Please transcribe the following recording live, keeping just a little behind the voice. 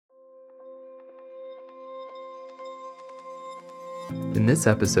In this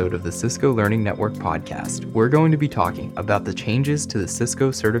episode of the Cisco Learning Network podcast, we're going to be talking about the changes to the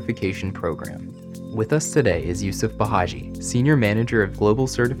Cisco certification program. With us today is Yusuf Bhaiji, Senior Manager of Global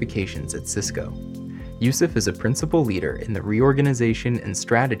Certifications at Cisco. Yusuf is a principal leader in the reorganization and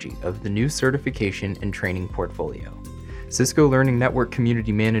strategy of the new certification and training portfolio. Cisco Learning Network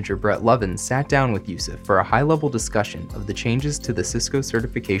Community Manager Brett Lovin sat down with Yusuf for a high-level discussion of the changes to the Cisco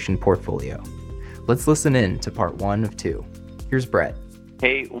certification portfolio. Let's listen in to part 1 of 2. Here's Brett.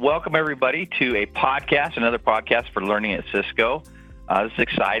 Hey, welcome everybody to a podcast, another podcast for Learning at Cisco. This is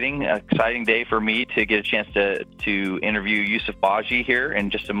exciting day for me to get a chance to interview Yusuf Bhaiji here in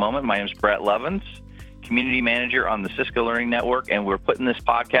just a moment. My name is Brett Lovins, Community Manager on the Cisco Learning Network, and we're putting this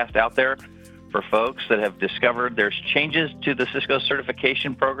podcast out there for folks that have discovered there's changes to the Cisco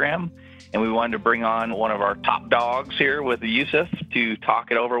certification program, and we wanted to bring on one of our top dogs here with Yusuf to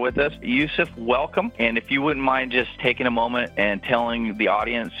talk it over with us. Yusuf, welcome. And if you wouldn't mind just taking a moment and telling the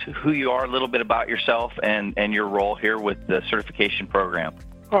audience who you are, a little bit about yourself and your role here with the certification program.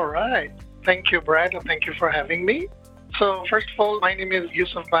 All right. Thank you, Brad, and thank you for having me. So first of all, my name is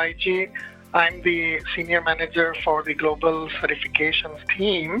Yusuf Bhaiji. I'm the Senior Manager for the Global Certifications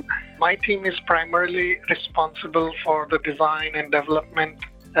team. My team is primarily responsible for the design and development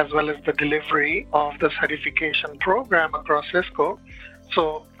as well as the delivery of the certification program across Cisco.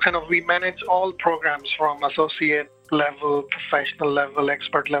 So we manage all programs from associate level, professional level,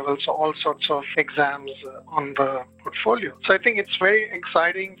 expert level, so all sorts of exams on the portfolio. So I think it's very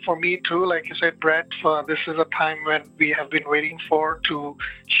exciting for me too. Like you said, Brett, this is a time when we have been waiting for to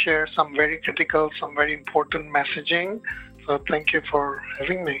share some very critical, some very important messaging. So thank you for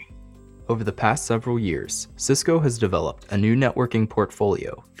having me. Over the past several years, Cisco has developed a new networking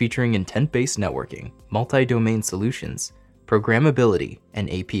portfolio featuring intent-based networking, multi-domain solutions, programmability, and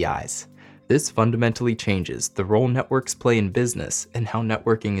APIs. This fundamentally changes the role networks play in business and how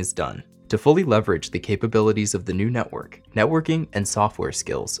networking is done. To fully leverage the capabilities of the new network, networking and software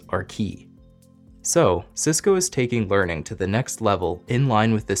skills are key. So, Cisco is taking learning to the next level in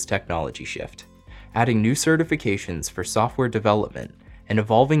line with this technology shift, adding new certifications for software development and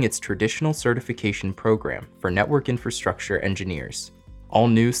evolving its traditional certification program for network infrastructure engineers. All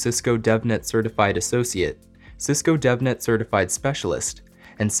new Cisco DevNet Certified Associate, Cisco DevNet Certified Specialist,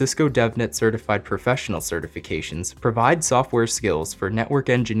 and Cisco DevNet Certified Professional certifications provide software skills for network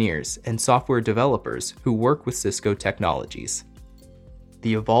engineers and software developers who work with Cisco technologies.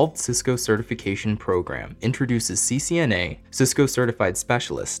 The evolved Cisco certification program introduces CCNA, Cisco Certified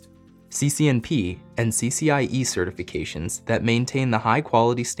Specialist, CCNP, and CCIE certifications that maintain the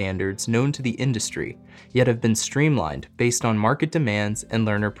high-quality standards known to the industry, yet have been streamlined based on market demands and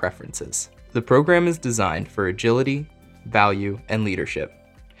learner preferences. The program is designed for agility, value, and leadership.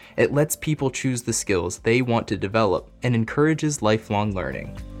 It lets people choose the skills they want to develop and encourages lifelong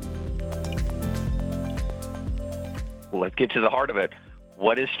learning. Well, let's get to the heart of it.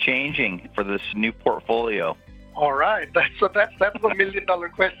 What is changing for this new portfolio? All right, that's the million-dollar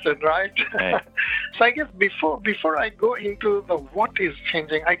question, right? Hey. So I guess before I go into the what is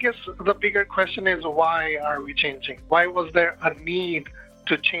changing, I guess the bigger question is why are we changing? Why was there a need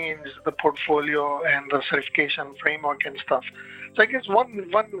to change the portfolio and the certification framework and stuff? So I guess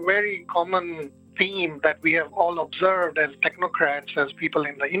one very common theme that we have all observed as technocrats, as people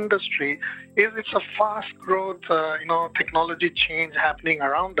in the industry, is it's a fast growth, technology change happening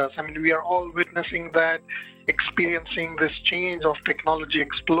around us. I mean, we are all witnessing that, experiencing this change of technology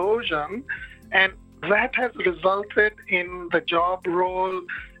explosion, and that has resulted in the job role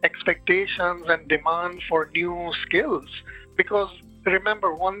expectations and demand for new skills. Because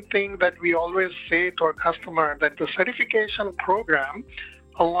remember, one thing that we always say to our customer, that the certification program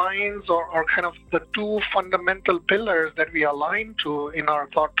aligns or kind of the two fundamental pillars that we align to in our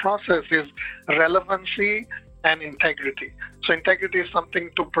thought process is relevancy and integrity. So integrity is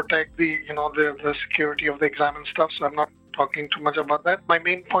something to protect the security of the exam and stuff. So I'm not talking too much about that. My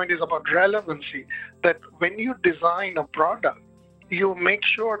main point is about relevancy, that when you design a product, you make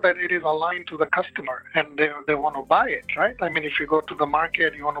sure that it is aligned to the customer and they want to buy it, right? I mean, if you go to the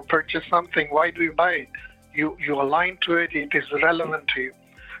market, you want to purchase something, why do you buy it? You align to it, it is relevant to you.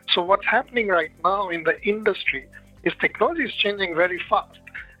 So what's happening right now in the industry is technology is changing very fast.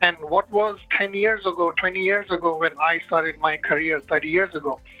 And what was 10 years ago, 20 years ago when I started my career 30 years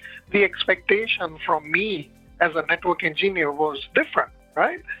ago, the expectation from me as a network engineer was different,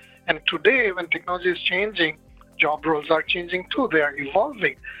 right? And today when technology is changing, job roles are changing too. They are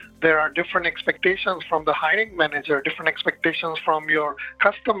evolving. There are different expectations from the hiring manager, different expectations from your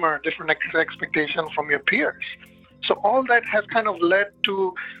customer, different expectations from your peers. So all that has kind of led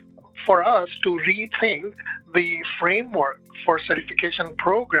to for us to rethink the framework for certification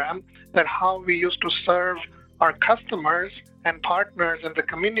program, that how we used to serve our customers and partners in the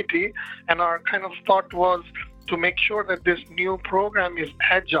community. And our kind of thought was to make sure that this new program is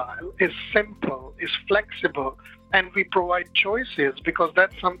agile, is simple, is flexible, and we provide choices, because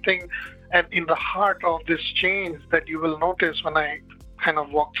that's something in the heart of this change that you will notice when I kind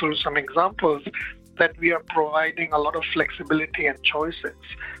of walk through some examples, that we are providing a lot of flexibility and choices.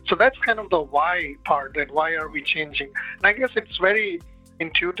 So that's kind of the why part, that why are we changing? And I guess it's very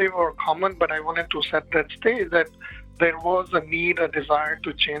intuitive or common, but I wanted to set that stage that there was a need, a desire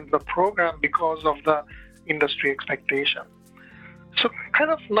to change the program because of the industry expectation. So kind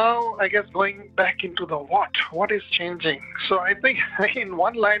of now, I guess, going back into the what is changing? So I think in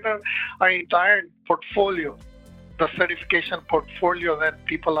one liner, our entire portfolio, the certification portfolio that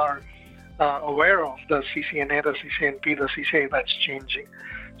people are aware of, the CCNA, the CCNP, the CCA, that's changing.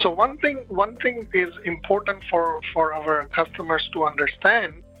 So one thing is important for our customers to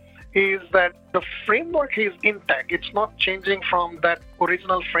understand is that the framework is intact. It's not changing from that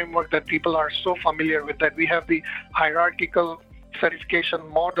original framework that people are so familiar with, that we have the hierarchical certification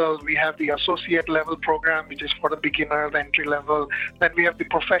model, we have the associate level program, which is for the beginner, the entry level, then we have the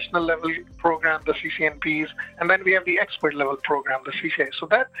professional level program, the CCNPs, and then we have the expert level program, the CCA. So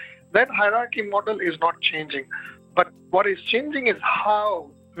that hierarchy model is not changing. But what is changing is how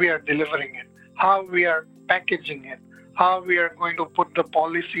we are delivering it, how we are packaging it, how we are going to put the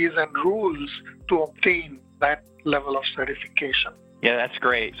policies and rules to obtain that level of certification. Yeah, that's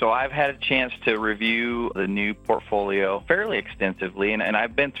great. So I've had a chance to review the new portfolio fairly extensively, and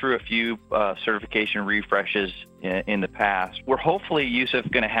I've been through a few certification refreshes in the past. We're hopefully, Yusuf,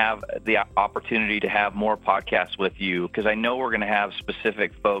 going to have the opportunity to have more podcasts with you, because I know we're going to have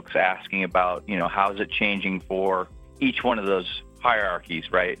specific folks asking about, how is it changing for each one of those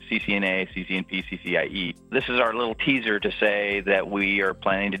hierarchies, right? CCNA, CCNP, CCIE. This is our little teaser to say that we are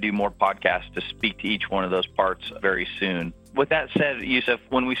planning to do more podcasts to speak to each one of those parts very soon. With that said, Yusuf,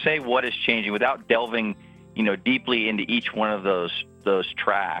 when we say what is changing, without delving, deeply into each one of those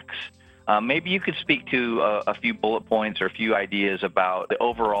tracks, maybe you could speak to a few bullet points or a few ideas about the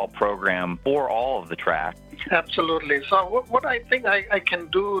overall program for all of the tracks. Absolutely. So what I think I can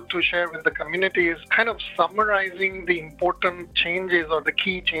do to share with the community is kind of summarizing the important changes or the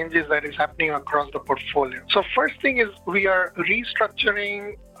key changes that is happening across the portfolio. So first thing is we are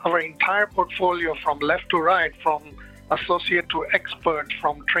restructuring our entire portfolio from left to right, from associate to expert,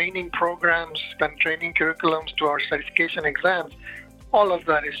 from training programs and training curriculums to our certification exams. All of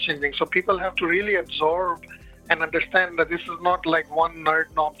that is changing. So people have to really absorb and understand that this is not like one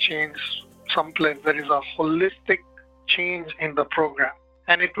nerd knob change someplace. There is a holistic change in the program.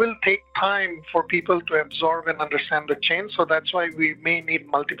 And it will take time for people to absorb and understand the change. So that's why we may need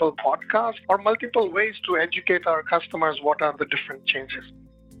multiple podcasts or multiple ways to educate our customers what are the different changes.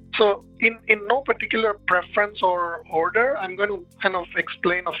 So in no particular preference or order, I'm going to kind of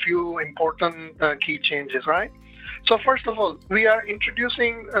explain a few important key changes, right? So first of all, we are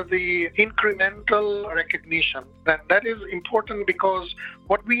introducing the incremental recognition. That is important because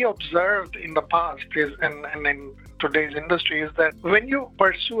what we observed in the past is, and in today's industry, is that when you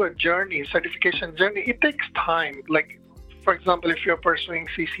pursue a journey, certification journey, it takes time. Like, for example, if you're pursuing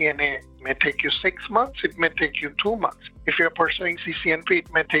CCNA, it may take you 6 months, it may take you 2 months. If you're pursuing CCNP,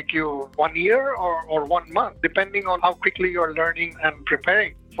 it may take you 1 year or 1 month, depending on how quickly you're learning and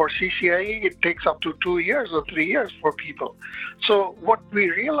preparing. For CCIE, it takes up to 2 years or 3 years for people. So what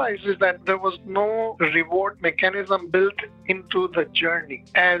we realized is that there was no reward mechanism built into the journey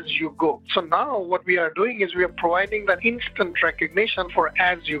as you go. So now what we are doing is we are providing that instant recognition for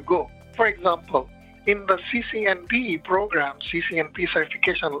as you go. For example, in the CCNP program, CCNP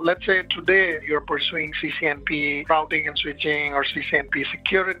certification, let's say today you're pursuing CCNP routing and switching or CCNP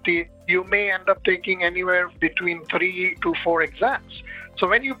security, you may end up taking anywhere between 3 to 4 exams. So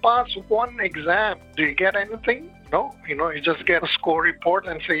when you pass one exam, do you get anything? No, you just get a score report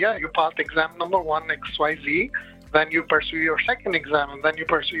and say, yeah, you passed exam number 1, XYZ. Then you pursue your second exam, and then you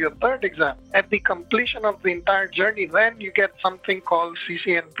pursue your third exam. At the completion of the entire journey, then you get something called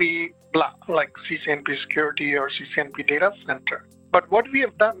CCNP blah, like CCNP security or CCNP data center. But what we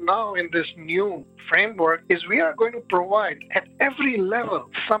have done now in this new framework is we are going to provide at every level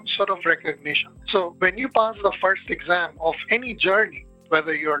some sort of recognition. So when you pass the first exam of any journey,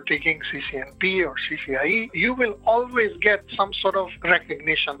 whether you're taking CCNP or CCIE, you will always get some sort of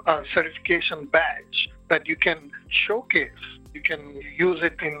recognition, a certification badge that you can showcase. You can use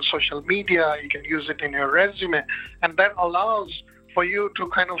it in social media, you can use it in your resume, and that allows for you to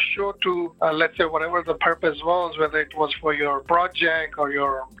kind of show to, let's say, whatever the purpose was, whether it was for your project or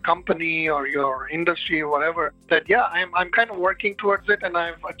your company or your industry or whatever, that, yeah, I'm kind of working towards it and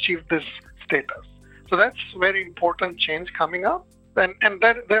I've achieved this status. So that's very important change coming up. And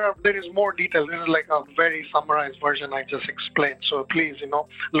there is more detail. This is like a very summarized version I just explained. So please,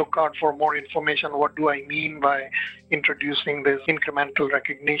 look out for more information. What do I mean by introducing this incremental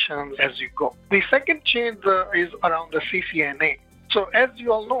recognition as you go? The second change is around the CCNA. So as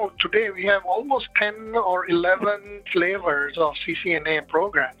you all know, today we have almost 10 or 11 flavors of CCNA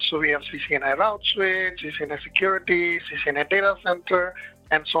programs. So we have CCNA Route Switch, CCNA Security, CCNA Data Center,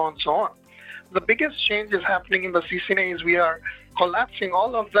 and so on and so on. The biggest change is happening in the CCNA is we are collapsing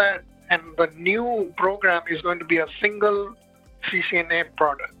all of that, and the new program is going to be a single CCNA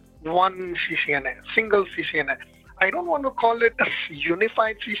product, one CCNA, single CCNA. I don't want to call it a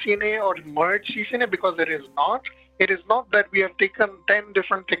unified CCNA or merged CCNA because it is not. It is not that we have taken 10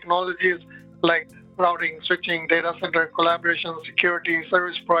 different technologies like routing, switching, data center, collaboration, security,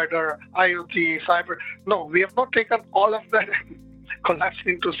 service provider, IoT, cyber. No, we have not taken all of that and collapsed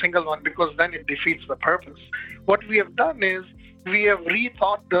into a single one because then it defeats the purpose. What we have done is we have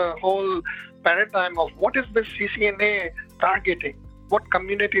rethought the whole paradigm of what is this CCNA targeting, what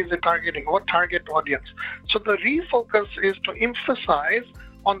community is it targeting, what target audience. So the refocus is to emphasize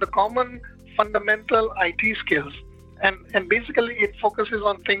on the common fundamental IT skills. And basically it focuses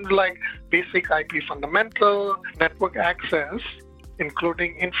on things like basic IP fundamental, network access,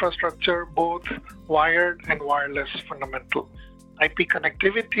 including infrastructure, both wired and wireless fundamentals, IP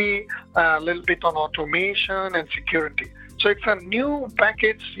connectivity, a little bit on automation and security. So it's a new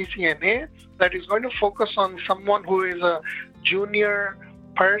package CCNA that is going to focus on someone who is a junior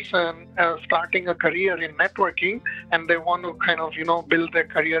person starting a career in networking, and they want to kind of, build their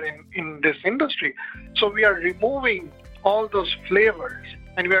career in this industry. So we are removing all those flavors,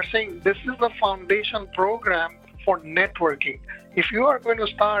 and we are saying this is the foundation program for networking. If you are going to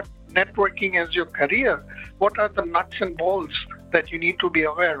start networking as your career, what are the nuts and bolts that you need to be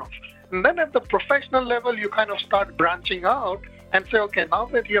aware of? And then at the professional level, you kind of start branching out and say, okay, now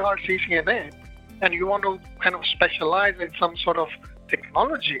that you are CCNA and you want to kind of specialize in some sort of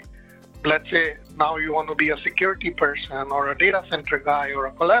technology, let's say now you want to be a security person or a data center guy or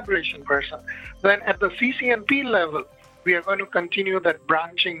a collaboration person, then at the CCNP level, we are going to continue that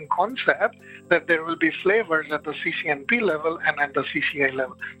branching concept that there will be flavors at the CCNP level and at the CCI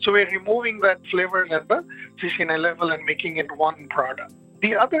level. So we're removing that flavors at the CCNA level and making it one product.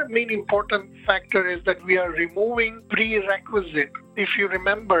 The other main important factor is that we are removing prerequisite. If you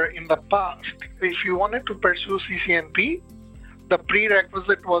remember in the past, if you wanted to pursue CCNP, the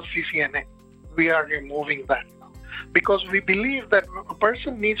prerequisite was CCNA. We are removing that now because we believe that a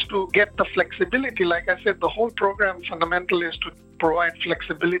person needs to get the flexibility. Like I said, the whole program fundamental is to provide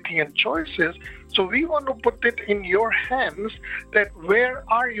flexibility and choices. So we want to put it in your hands that where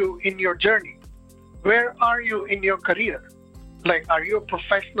are you in your journey? Where are you in your career? Like, are you a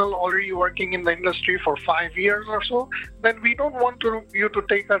professional already working in the industry for 5 years or so? Then we don't want you to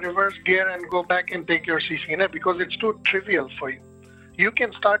take a reverse gear and go back and take your CCNA because it's too trivial for you. You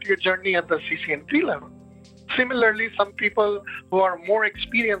can start your journey at the CCNP level. Similarly, some people who are more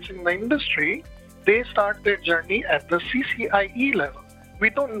experienced in the industry, they start their journey at the CCIE level. We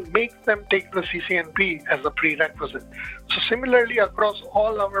don't make them take the CCNP as a prerequisite. So similarly, across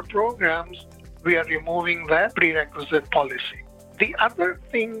all our programs, we are removing that prerequisite policy. The other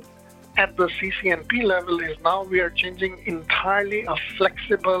thing at the CCNP level is now we are changing entirely a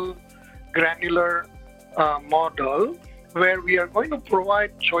flexible, granular model where we are going to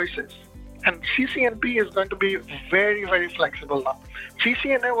provide choices. And CCNP is going to be very, very flexible now.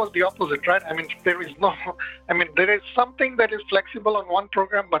 CCNA was the opposite, right? there is something that is flexible on one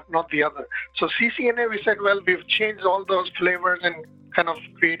program, but not the other. So CCNA, we said, well, we've changed all those flavors and kind of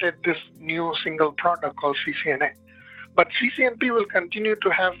created this new single product called CCNA. But CCNP will continue to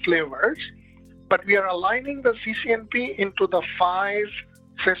have flavors, but we are aligning the CCNP into the 5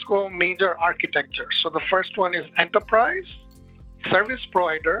 Cisco major architectures. So the first one is enterprise, service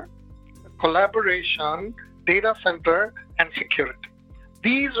provider, collaboration, data center, and security.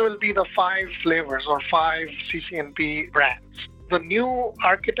 These will be the 5 flavors or 5 CCNP brands. The new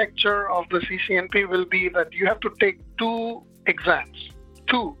architecture of the CCNP will be that you have to take 2 exams,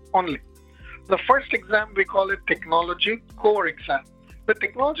 2 only. The first exam, we call it technology core exam. The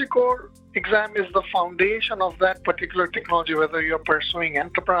technology core exam is the foundation of that particular technology, whether you're pursuing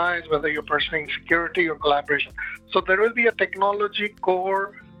enterprise, whether you're pursuing security or collaboration. So there will be a technology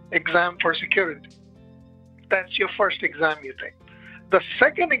core exam for security. That's your first exam you take. The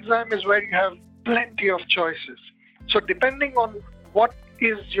second exam is where you have plenty of choices. So depending on what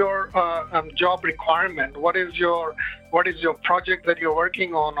is your job requirement? What is your project that you're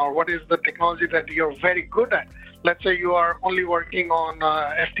working on, or what is the technology that you're very good at? Let's say you are only working on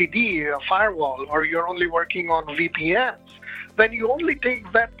FTD, a firewall, or you're only working on VPNs. Then you only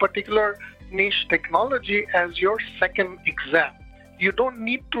take that particular niche technology as your second exam. You don't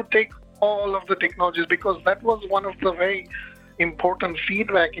need to take all of the technologies, because that was one of the very important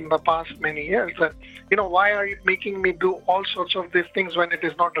feedback in the past many years, that, why are you making me do all sorts of these things when it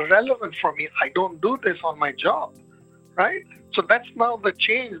is not relevant for me? I don't do this on my job, right? So that's now the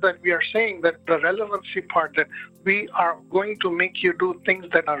change that we are saying, that the relevancy part, that we are going to make you do things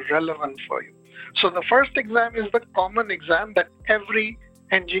that are relevant for you. So the first exam is the common exam that every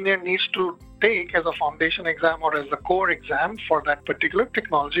engineer needs to take as a foundation exam or as the core exam for that particular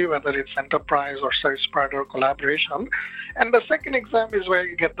technology, whether it's enterprise or service provider or collaboration. And the second exam is where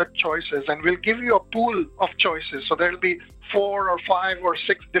you get the choices, and we'll give you a pool of choices. So there'll be 4 or 5 or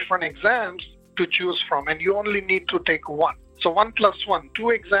 6 different exams to choose from, and you only need to take one. So 1 + 1, 2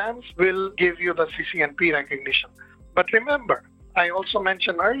 exams will give you the CCNP recognition. But remember, I also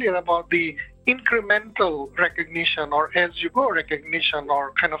mentioned earlier about the incremental recognition or as-you-go recognition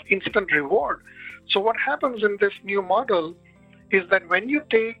or kind of instant reward. So what happens in this new model is that when you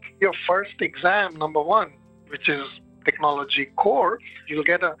take your first exam, number 1, which is technology core, you'll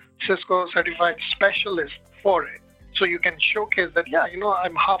get a Cisco certified specialist for it. So you can showcase that,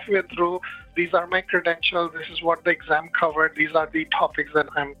 I'm halfway through. These are my credentials. This is what the exam covered. These are the topics that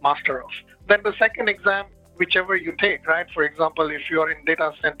I'm master of. Then the second exam, whichever you take, right? For example, if you're in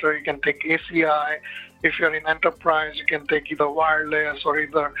data center, you can take ACI. If you're in enterprise, you can take either wireless or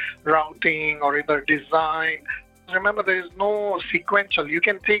either routing or either design. Remember, there is no sequential. You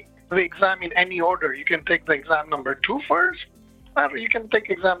can take the exam in any order. You can take the exam number 2 first, or you can take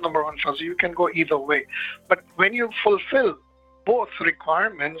exam number 1 first. You can go either way. But when you fulfill both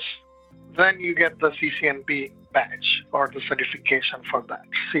requirements, then you get the CCNP badge or the certification for that,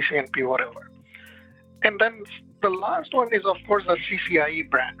 CCNP whatever. And then the last one is, of course, the CCIE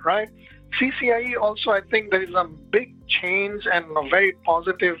brand, right? CCIE also, I think there is a big change and a very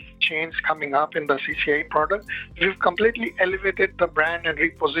positive change coming up in the CCIE product. We've completely elevated the brand and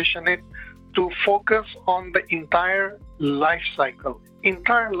repositioned it to focus on the entire life cycle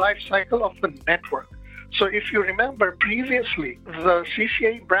of the network. So if you remember previously, the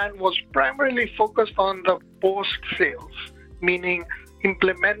CCIE brand was primarily focused on the post-sales, meaning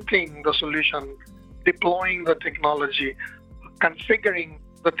implementing the solution, deploying the technology, configuring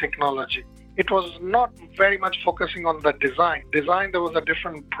the technology. It was not very much focusing on the design. Design, there was a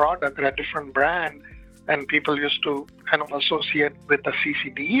different product, a different brand, and people used to kind of associate with the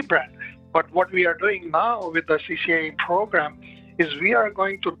CCDE brand. But what we are doing now with the CCIE program is we are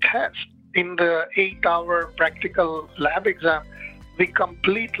going to test in the 8-hour practical lab exam the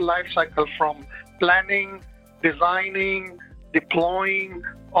complete life cycle from planning, designing, deploying,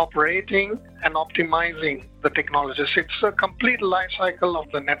 operating, and optimizing the technologies. It's a complete life cycle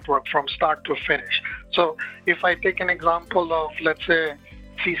of the network from start to finish. So if I take an example of, let's say,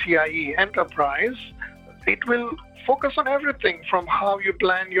 CCIE Enterprise, it will focus on everything from how you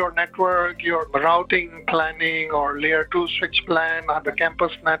plan your network, your routing planning, or layer 2 switch plan on the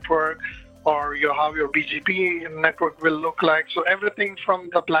campus network, or how your BGP network will look like. So everything from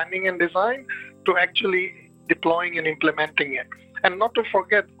the planning and design to actually deploying and implementing it. And not to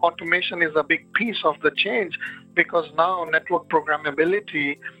forget, automation is a big piece of the change, because now network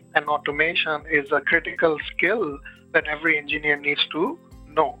programmability and automation is a critical skill that every engineer needs to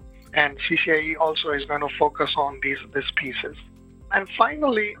know. And CCIE also is going to focus on these pieces. And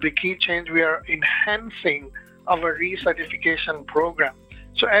finally, the key change, we are enhancing our recertification program.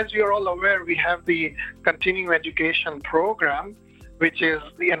 So as you're all aware, we have the continuing education program, which is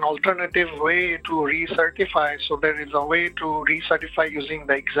an alternative way to recertify. So there is a way to recertify using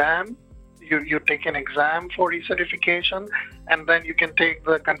the exam. You take an exam for recertification, and then you can take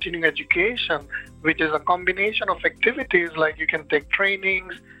the continuing education, which is a combination of activities, like you can take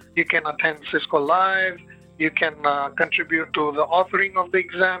trainings, you can attend Cisco Live, you can contribute to the authoring of the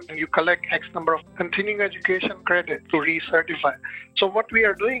exam, and you collect X number of continuing education credit to recertify. So what we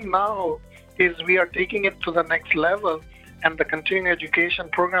are doing now is we are taking it to the next level, and the continuing education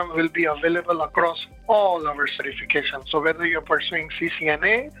program will be available across all our certifications. So whether you're pursuing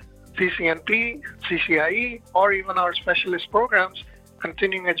CCNA, CCNP, CCIE, or even our specialist programs,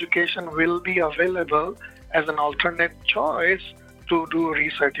 continuing education will be available as an alternate choice to do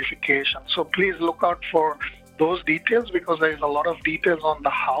recertification. So please look out for those details, because there is a lot of details on the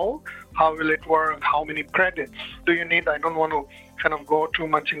how will it work, how many credits do you need. I don't want to kind of go too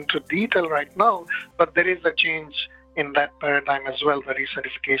much into detail right now, but there is a change in that paradigm as well, the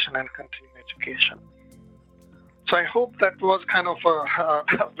recertification and continuing education. So I hope that was kind of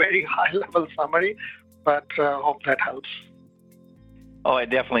a very high-level summary, but hope that helps. Oh,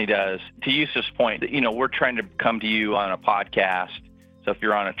 it definitely does. To Yusuf's point, we're trying to come to you on a podcast. So if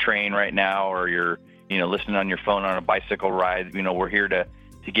you're on a train right now or you're, listening on your phone on a bicycle ride, we're here to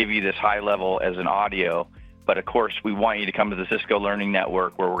give you this high level as an audio. But of course, we want you to come to the Cisco Learning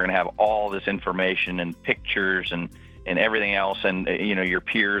Network where we're going to have all this information and pictures and everything else. And, your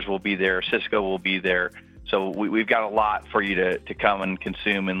peers will be there. Cisco will be there. So we've got a lot for you to come and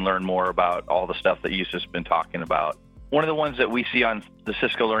consume and learn more about all the stuff that Yusuf's been talking about. One of the ones that we see on the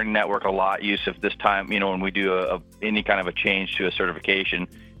Cisco Learning Network a lot, Yusuf, this time, when we do any kind of a change to a certification,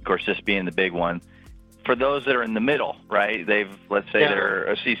 of course, this being the big one, for those that are in the middle, right? Let's say they're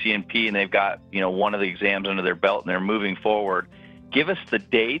a CCNP and they've got, one of the exams under their belt and they're moving forward. Give us the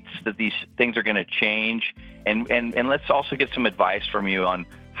dates that these things are going to change, and let's also get some advice from you on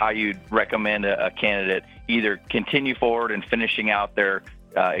how you'd recommend a candidate either continue forward and finishing out their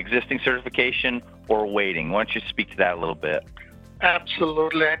existing certification or waiting. Why don't you speak to that a little bit?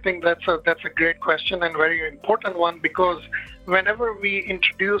 Absolutely. I think that's a great question and very important one, because whenever we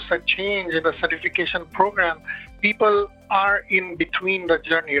introduce a change in the certification program, people are in between the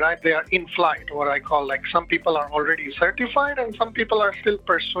journey, right? They are in flight, what I call, like some people are already certified and some people are still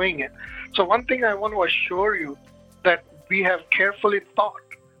pursuing it. So one thing I want to assure you that we have carefully thought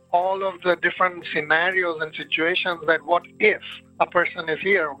all of the different scenarios and situations that what if a person is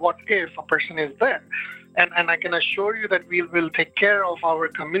here, what if a person is there. And I can assure you that we will take care of our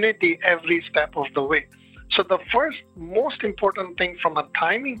community every step of the way. So the first most important thing from a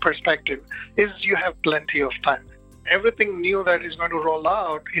timing perspective is you have plenty of time. Everything new that is going to roll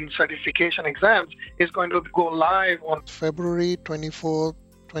out in certification exams is going to go live on February 24,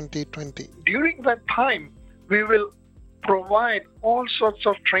 2020. During that time, we will provide all sorts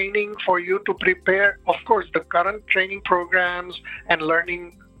of training for you to prepare. Of course, the current training programs and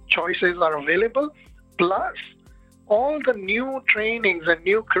learning choices are available. Plus, all the new trainings and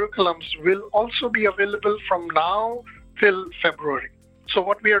new curriculums will also be available from now till February. So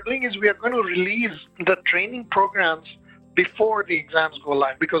what we are doing is we are going to release the training programs before the exams go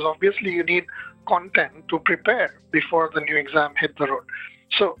live, because obviously you need content to prepare before the new exam hit the road.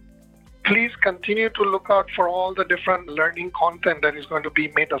 So please continue to look out for all the different learning content that is going to be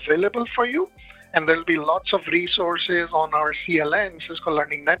made available for you. And there'll be lots of resources on our CLN, Cisco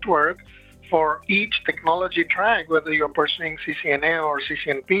Learning Network, for each technology track, whether you're pursuing CCNA or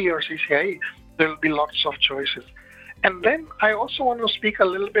CCNP or CCIE, there'll be lots of choices. And then I also want to speak a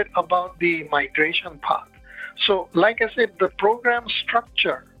little bit about the migration path. So like I said, the program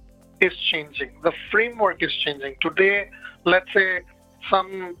structure is changing. The framework is changing. Today, let's say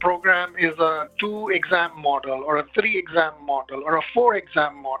some program is a 2-exam model or a 3-exam model or a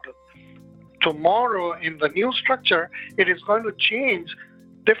 4-exam model. Tomorrow in the new structure, it is going to change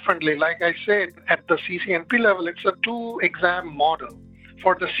differently. Like I said, at the CCNP level, it's a 2-exam model.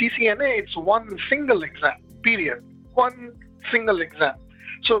 For the CCNA, it's one single exam, period. One single exam.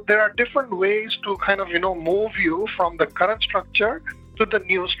 So there are different ways to kind of, move you from the current structure to the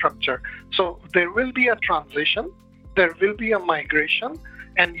new structure. So there will be a transition, there will be a migration,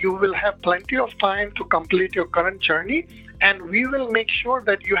 and you will have plenty of time to complete your current journey. And we will make sure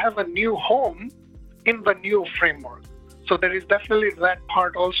that you have a new home in the new framework. So there is definitely that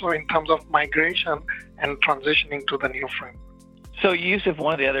part also in terms of migration and transitioning to the new framework. So Yusuf,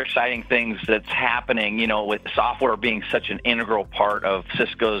 one of the other exciting things that's happening, with software being such an integral part of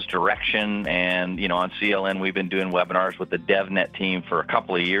Cisco's direction, and, on CLN, we've been doing webinars with the DevNet team for a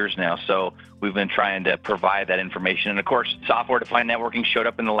couple of years now. So we've been trying to provide that information. And of course, software-defined networking showed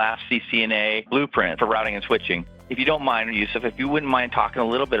up in the last CCNA blueprint for routing and switching. If you don't mind, Yusuf, if you wouldn't mind talking a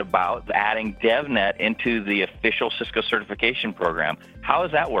little bit about adding DevNet into the official Cisco certification program, how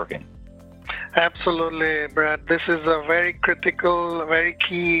is that working? Absolutely, Brad. This is a very critical, very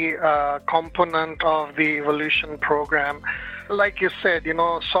key component of the evolution program. Like you said,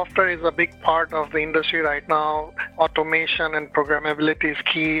 software is a big part of the industry right now. Automation and programmability is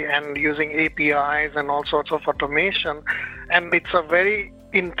key, and using APIs and all sorts of automation. And it's a very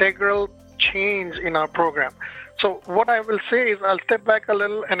integral change in our program. So what I will say is I'll step back a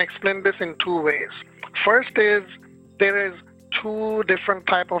little and explain this in two ways. First is there is 2 different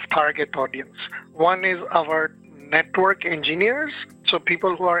type of target audience. One is our network engineers, so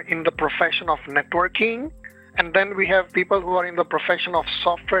people who are in the profession of networking, and then we have people who are in the profession of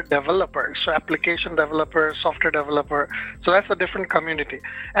software developers, so application developer, software developer. So that's a different community.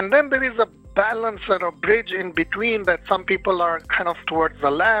 And then there is a balance or a bridge in between that some people are kind of towards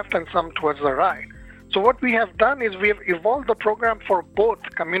the left and some towards the right. So what we have done is we have evolved the program for both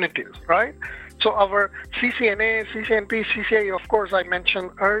communities, right? So our CCNA, CCNP, CCI, of course, I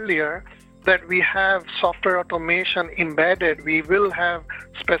mentioned earlier that we have software automation embedded. We will have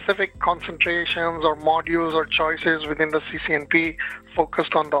specific concentrations or modules or choices within the CCNP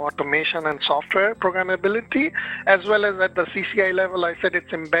focused on the automation and software programmability, as well as at the CCI level, I said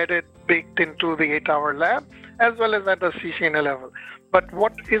it's embedded, baked into the 8-hour lab, as well as at the CCNA level. But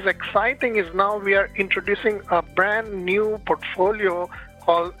what is exciting is now we are introducing a brand new portfolio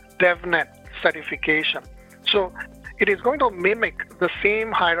called DevNet certification. So it is going to mimic the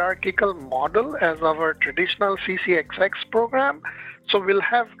same hierarchical model as our traditional CCXX program. So we'll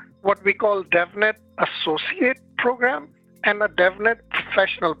have what we call DevNet Associate program and a DevNet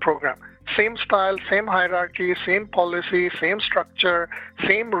Professional program. Same style, same hierarchy, same policy, same structure,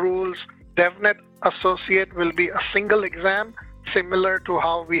 same rules. DevNet Associate will be a single exam, similar to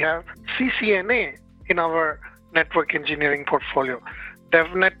how we have CCNA in our network engineering portfolio.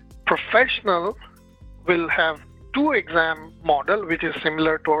 DevNet Professional will have 2-exam model, which is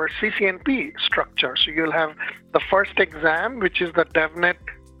similar to our CCNP structure. So you'll have the first exam, which is the DevNet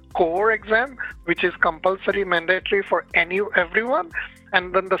core exam, which is compulsory mandatory for everyone.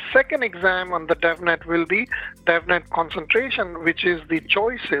 And then the second exam on the DevNet will be DevNet concentration, which is the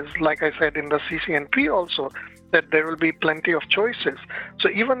choices, like I said in the CCNP also, that there will be plenty of choices. So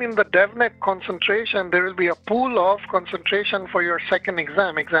even in the DevNet concentration, there will be a pool of concentration for your second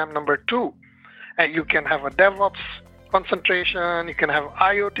exam, exam number 2. And you can have a DevOps concentration, you can have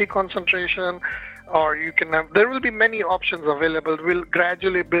IoT concentration, or you can have, there will be many options available. We'll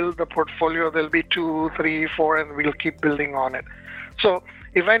gradually build the portfolio. There'll be 2, 3, 4, and we'll keep building on it. So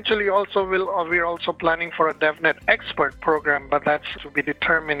eventually also we're also planning for a DevNet expert program, but that's to be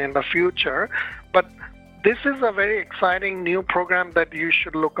determined in the future. But this is a very exciting new program that you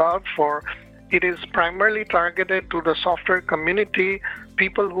should look out for. It is primarily targeted to the software community,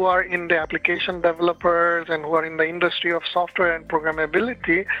 people who are in the application developers and who are in the industry of software and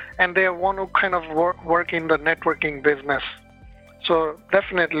programmability, and they want to kind of work in the networking business. So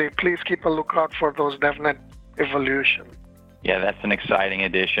definitely, please keep a lookout for those DevNet evolution. Yeah, that's an exciting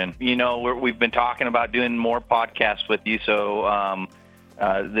addition. You know, we've been talking about doing more podcasts with you, so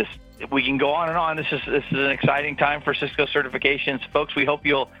we can go on and on. This is an exciting time for Cisco certifications. Folks, we hope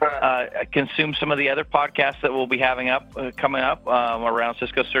you'll consume some of the other podcasts that we'll be having coming up around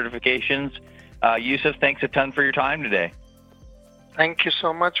Cisco certifications. Yusuf, thanks a ton for your time today. Thank you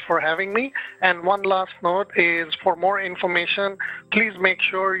so much for having me. And one last note is, for more information, please make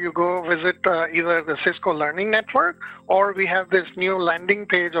sure you go visit either the Cisco Learning Network, or we have this new landing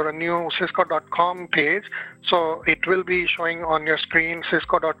page or a new cisco.com page. So it will be showing on your screen,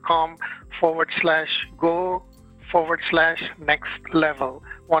 cisco.com/go/next level,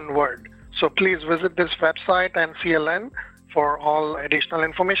 one word. So please visit this website and CLN for all additional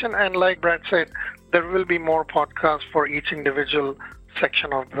information. And like Brad said, there will be more podcasts for each individual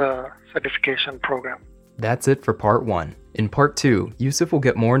section of the certification program. That's it for part 1. In part 2, Yusuf will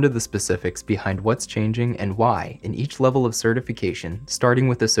get more into the specifics behind what's changing and why in each level of certification, starting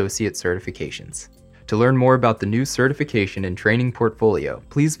with associate certifications. To learn more about the new certification and training portfolio,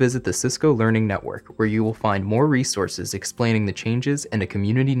 please visit the Cisco Learning Network, where you will find more resources explaining the changes and a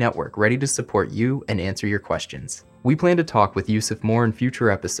community network ready to support you and answer your questions. We plan to talk with Yusuf more in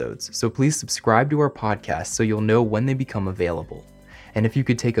future episodes, so please subscribe to our podcast so you'll know when they become available. And if you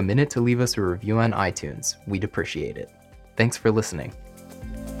could take a minute to leave us a review on iTunes, we'd appreciate it. Thanks for listening.